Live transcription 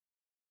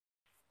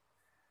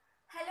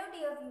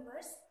Dear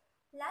viewers,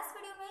 last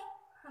video में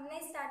हमने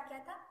start किया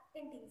था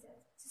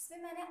इंटीजर्स, जिसमें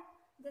मैंने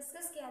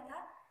डिस्कस किया था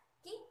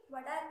कि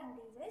what are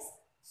integers.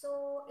 So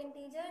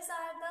integers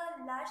are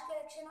the large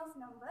collection of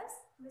numbers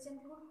which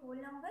include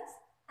whole numbers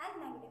and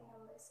negative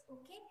numbers.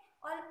 Okay,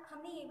 और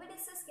हमने ये भी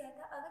डिस्कस किया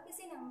था अगर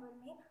किसी नंबर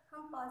में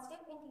हम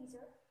पॉजिटिव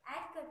इंटीजर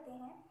ऐड करते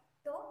हैं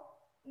तो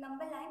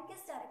नंबर लाइन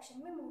किस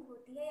डायरेक्शन में मूव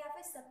होती है, या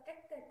फिर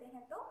सब्ट्रैक्ट करते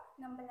हैं तो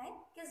नंबर लाइन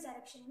किस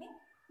डायरेक्शन में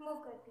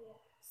मूव करती है.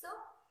 So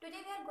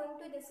today we are going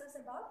to discuss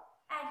about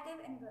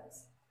additive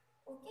inverse.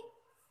 Okay,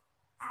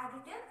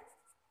 additive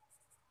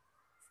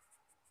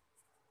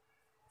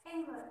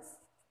inverse.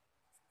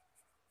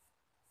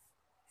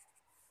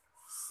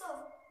 So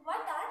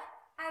what are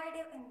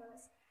additive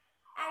inverse?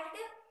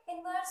 Additive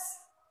inverse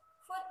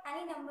for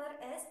any number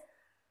is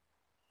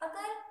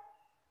अगर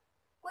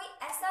कोई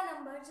ऐसा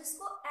नंबर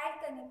जिसको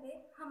ऐड करने पे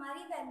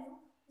हमारी वैल्यू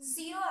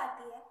 0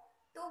 आती है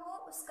तो वो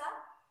उसका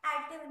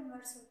एडिटिव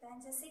इनवर्स होता है.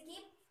 जैसे कि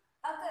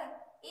अगर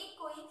एक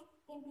कोई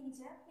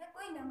इंटीजर या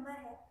कोई नंबर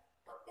है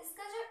तो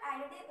इसका जो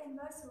एडिटिव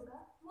इनवर्स होगा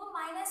वो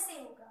माइनस से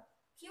होगा.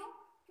 क्यों?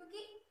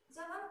 क्योंकि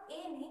जब हम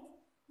a में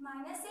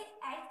माइनस से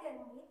ऐड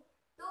करेंगे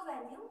तो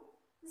वैल्यू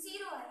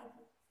 0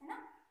 आएगी, है ना.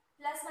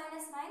 प्लस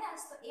माइनस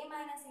माइनस तो a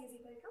minus a is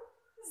equal to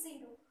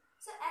 0.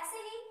 सो ऐसे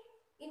ही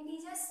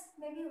इंटीजर्स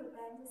में भी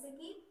होता है. जैसे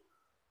कि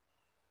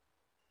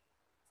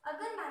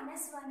अगर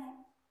 -1 है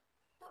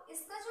तो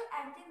इसका जो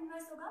एडिटिव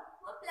इनवर्स होगा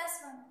वो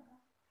 +1 होगा.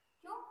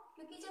 क्यों?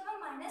 क्योंकि जब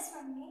हम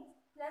 -1 में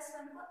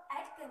 +1 को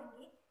ऐड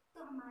करेंगे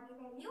तो हमारी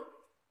वैल्यू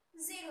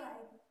 0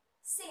 आएगी.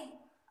 सेम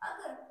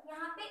अगर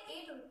यहाँ पे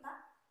 8 होता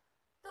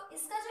तो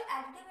इसका जो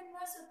एडिटिव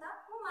इनवर्स होता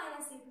वो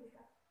 -8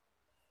 होता.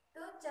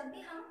 तो जब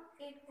भी हम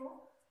 8 को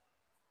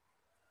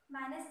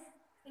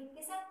 -8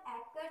 के साथ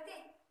ऐड करते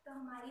तो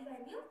हमारी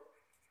वैल्यू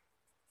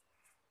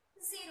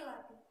 0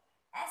 आती.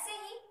 ऐसे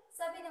ही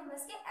सभी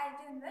नंबर्स के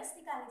एडिटिव इनवर्स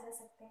निकाले जा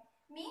सकते हैं.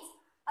 मीन्स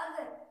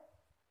अगर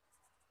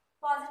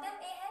पॉजिटिव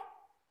a है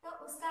तो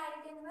उसका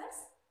एडिटिव इनवर्स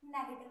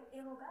नेगेटिव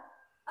a होगा.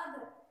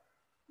 अगर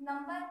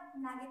नंबर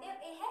नेगेटिव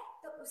a है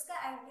तो उसका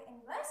एडिटिव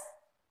इनवर्स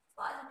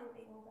पॉजिटिव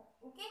a होगा.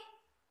 Okay,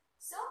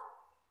 so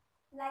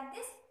like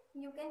this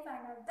you can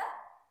find out the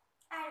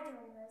additive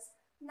inverse.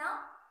 Now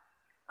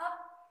अब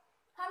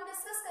हम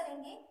डिस्कस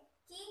करेंगे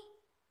कि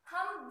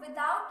हम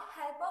without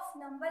help of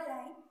number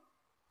line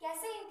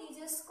कैसे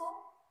इंटीजर्स को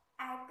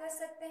ऐड कर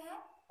सकते हैं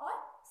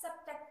और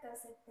सब्ट्रैक्ट कर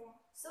सकते हैं.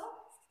 So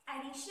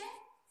addition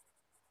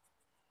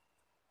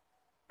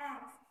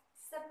and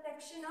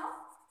subtraction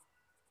of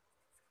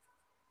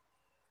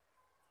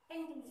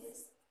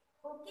integers.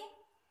 Okay,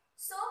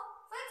 so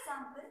for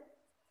example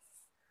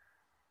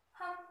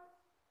हम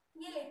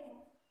ये लेते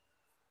हैं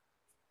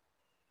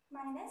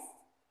माइनस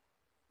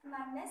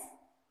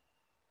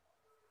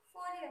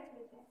 4 ही रख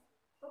लेते हैं.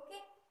 ओके,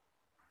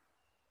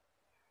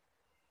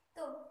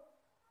 तो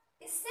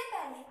इससे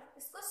पहले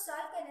इसको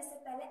सॉल्व करने से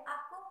पहले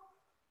आपको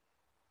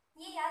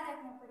ये याद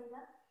रखना पड़ेगा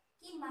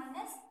कि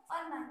माइनस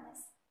और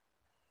माइनस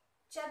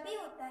जब भी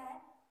होता है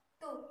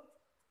तो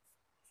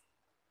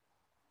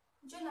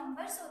जो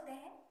नंबर्स होते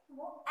हैं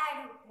वो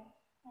ऐड होते हैं,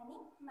 यानी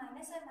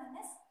माइनस और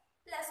माइनस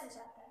प्लस हो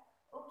जाता है.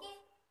 ओके,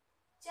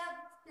 जब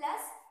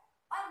प्लस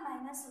और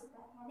माइनस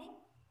होता है यानी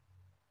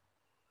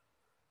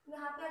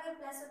यहाँ पे अगर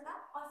प्लस होता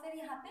और फिर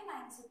यहाँ पे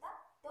माइनस होता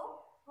तो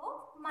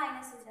वो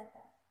माइनस हो जाता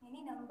है,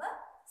 यानी नंबर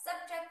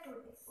सब्ट्रैक्ट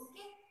होते.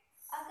 ओके,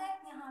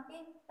 अगर यहाँ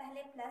पे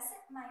पहले प्लस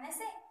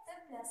माइनस है फिर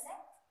प्लस है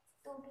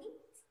तो भी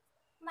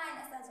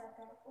माइनस आ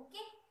जाता है. ओके,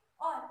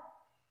 और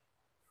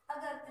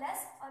अगर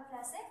प्लस और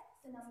प्लस है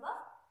तो नंबर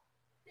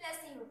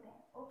प्लस ही होते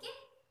हैं. ओके,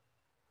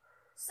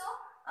 सो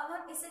अब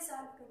हम इसे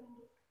सॉल्व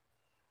करेंगे.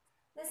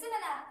 जैसे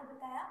मैंने आपको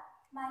बताया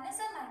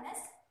माइनस और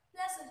माइनस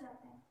प्लस हो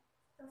जाते हैं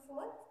तो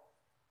 4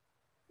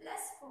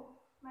 + 4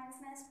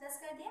 माइनस माइनस प्लस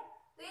कर दिया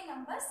तो ये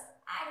नंबर्स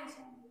ऐड हो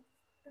जाएंगे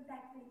तो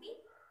that will be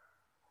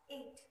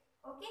 8.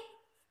 Okay,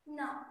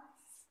 now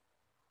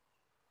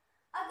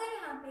अगर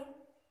यहाँ पे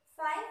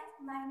 5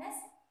 -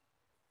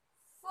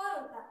 4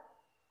 होता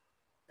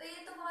तो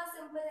ये तो बहुत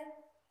सिंपल है,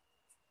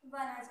 1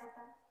 आ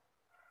जाता.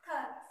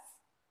 थर्ड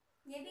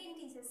ये भी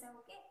इंटीजर्स है.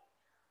 ओके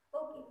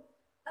ओके,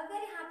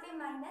 अगर यहाँ पे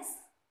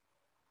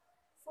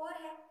 -4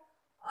 है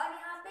और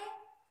यहाँ पे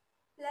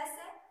प्लस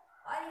है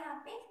और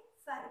यहाँ पे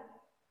 5 है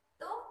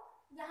तो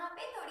यहाँ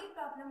पे थोड़ी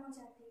प्रॉब्लम हो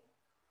जाती है.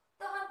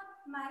 तो हम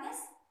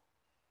माइनस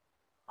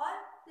और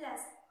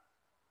प्लस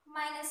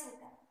माइनस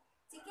होता है,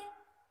 ठीक है.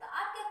 तो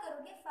आप क्या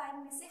करोगे, 5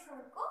 में से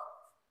 4 को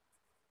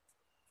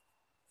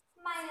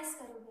माइनस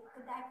करोगे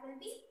तो दैट विल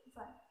बी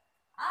 1.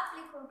 आप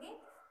लिखोगे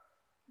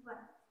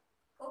 1.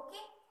 ओके,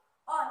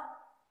 और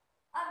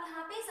अब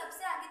यहाँ पे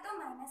सबसे आगे तो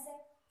माइनस है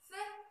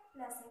फिर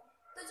प्लस है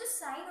तो जो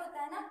साइन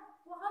होता है ना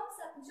वो हम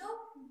सब जो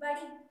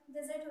बड़ी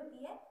डिजिट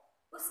होती है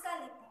उसका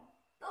लेते हैं.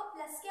 तो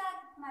प्लस के आगे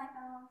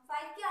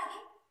 5 के आगे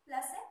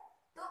प्लस है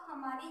तो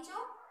हमारी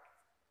जो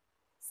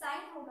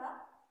साइन होगा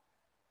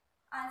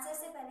आंसर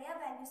से पहले या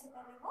वैल्यू से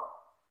पहले वो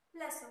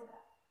प्लस होगा.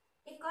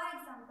 एक और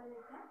एग्जांपल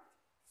लेते हैं.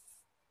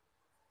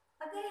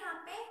 अगर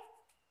यहाँ पे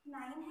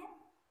 9 है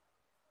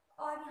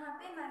और यहाँ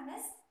पे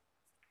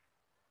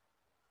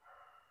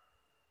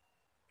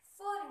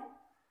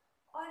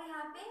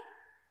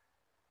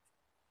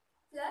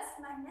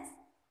minus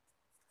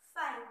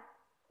 5.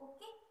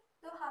 ओके,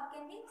 तो how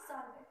can we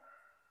solve it?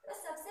 तो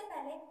सबसे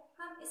पहले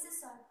हम इसे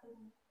सॉल्व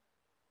करेंगे.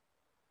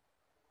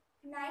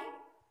 9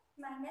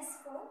 minus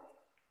 4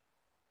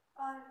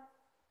 और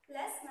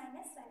प्लस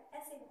माइनस 5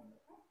 ऐसे लेंगे.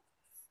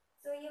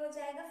 तो ये हो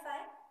जाएगा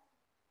 5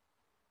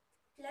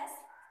 प्लस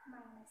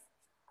माइनस.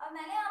 और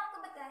मैंने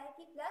आपको बताया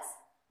कि प्लस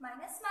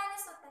माइनस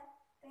माइनस होता है,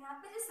 तो यहाँ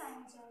पे जो साइन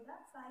हो जाएगा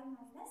 5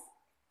 minus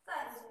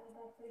 5 हो जाएगा,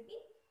 दैट विल बी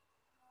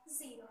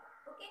 0.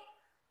 ओके,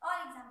 और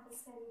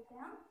एग्जांपल्स कर लेते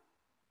हैं हम.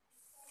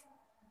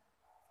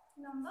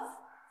 नंबर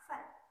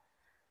 5.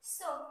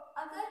 सो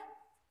अगर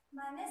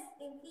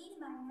 -18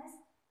 minus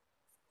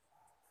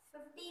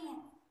 15 है,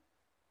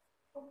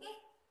 ओके,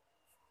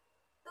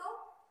 तो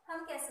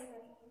हम कैसे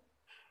करेंगे?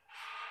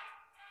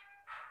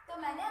 तो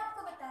मैंने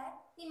आपको बताया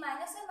कि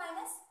माइनस और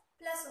माइनस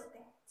प्लस होते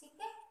हैं,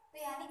 ठीक है. तो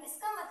यानी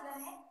इसका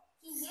मतलब है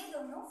कि ये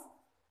दोनों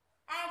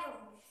ऐड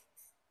होंगे.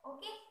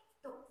 ओके,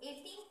 तो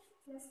 18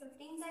 प्लस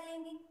 15 कर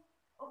लेंगे.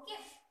 ओके,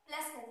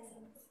 प्लस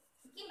करेंगे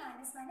क्योंकि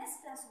माइनस माइनस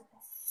प्लस होता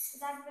है.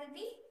 That will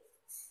be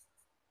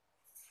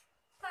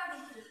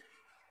 33.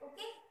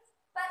 ओके,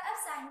 पर अब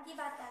साइन की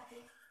बात आती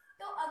है.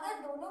 तो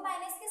अगर दोनों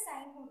माइनस के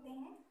साइन होते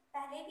हैं,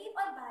 पहले भी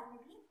और बाद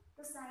में भी,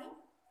 तो साइन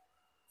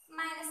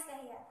माइनस का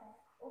ही आता है.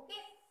 ओके,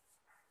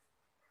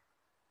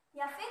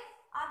 या फिर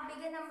आप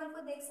बिगर नंबर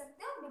को देख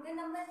सकते हो. बिगर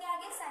नंबर के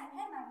आगे साइन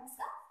है माइनस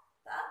का,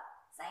 तो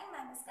आप साइन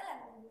माइनस का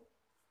लगाएंगे.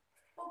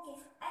 ओके,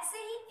 ऐसे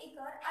ही एक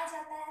और आ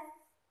जाता है.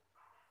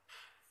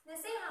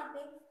 जैसे यहाँ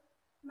पे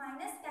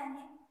 -10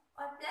 है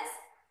और प्लस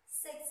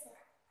 6 है.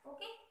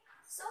 Okay,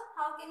 so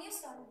how can you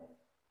solve it?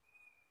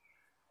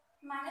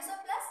 Minus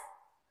और प्लस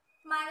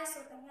माइनस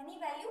होता है, यानी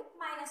वैल्यू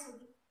माइनस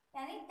होगी.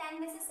 यानी 10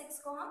 में से 6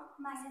 को हम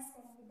माइनस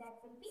करेंगे,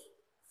 दैट विल बी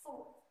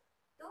 4.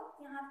 तो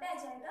यहाँ पे आ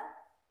जाएगा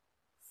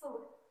 4.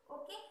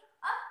 ओके,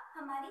 अब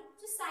हमारी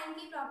जो साइन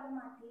की प्रॉब्लम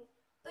आती है,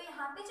 तो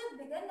यहाँ पे जो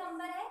बिगर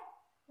नंबर है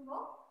वो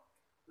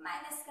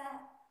माइनस का है,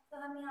 तो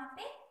हम यहाँ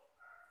पे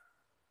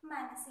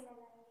माइनस ही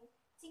लगाएंगे.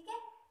 ठीक है,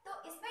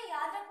 तो इसमें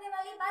याद रखने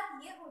वाली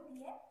बात ये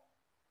होती है,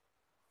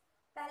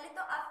 पहले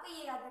तो आपको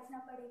ये याद रखना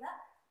पड़ेगा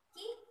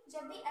कि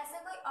जब भी ऐसा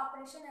कोई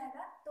ऑपरेशन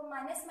आएगा तो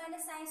माइनस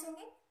माइनस साइंस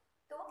होंगे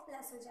तो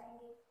प्लस हो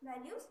जाएंगे,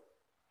 वैल्यूज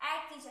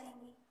ऐड की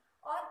जाएंगी.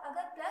 और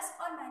अगर प्लस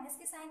और माइनस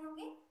के साइन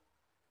होंगे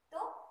तो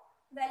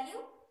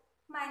वैल्यू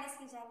माइनस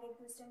की जाएंगे एक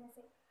दूसरे में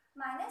से.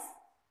 माइनस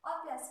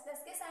और प्लस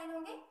प्लस के साइन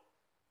होंगे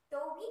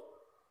तो भी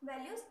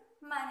वैल्यूज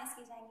माइनस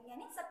की जाएंगी,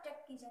 यानी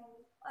सब्ट्रैक्ट की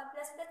जाएंगी. और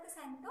प्लस प्लस के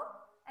साइन तो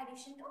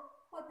एडिशन तो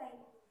होता ही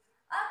है.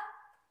 अब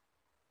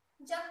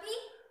जब भी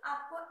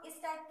आपको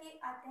इस टाइप के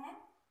आते हैं,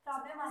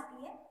 प्रॉब्लम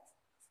आती है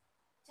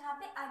जहाँ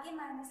पे आगे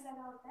माइनस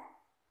लगा होता है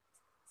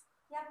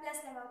या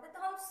प्लस लगा होता है, तो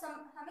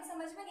हमें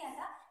समझ में नहीं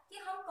आता कि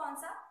हम कौन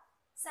सा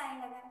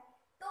साइन लगाएं.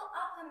 तो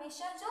आप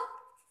हमेशा जो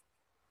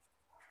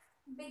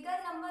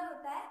बिगर नंबर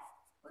होता है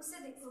उससे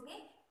देखोगे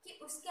कि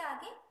उसके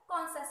आगे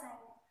कौन सा साइन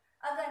है.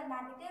 अगर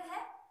नेगेटिव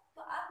है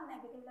तो आप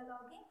नेगेटिव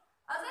लगाओगे,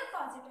 अगर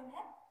पॉजिटिव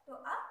है तो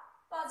आप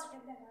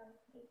पॉजिटिव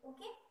लगाओगे.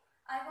 ओके,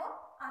 आई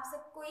होप आप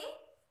सबको ये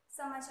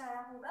समझ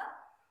आया होगा.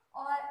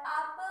 और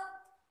आप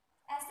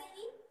ऐसे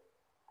ही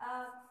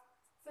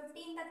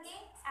 15 तक के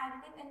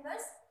एडिटिव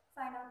इनवर्स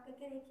फाइंड आउट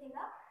करके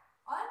देखिएगा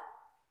और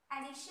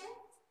एडिशन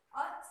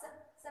और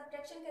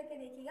सब्ट्रैक्शन करके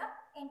देखिएगा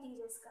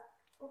इंटीजर्स का.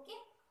 Okay,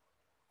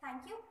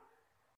 thank you.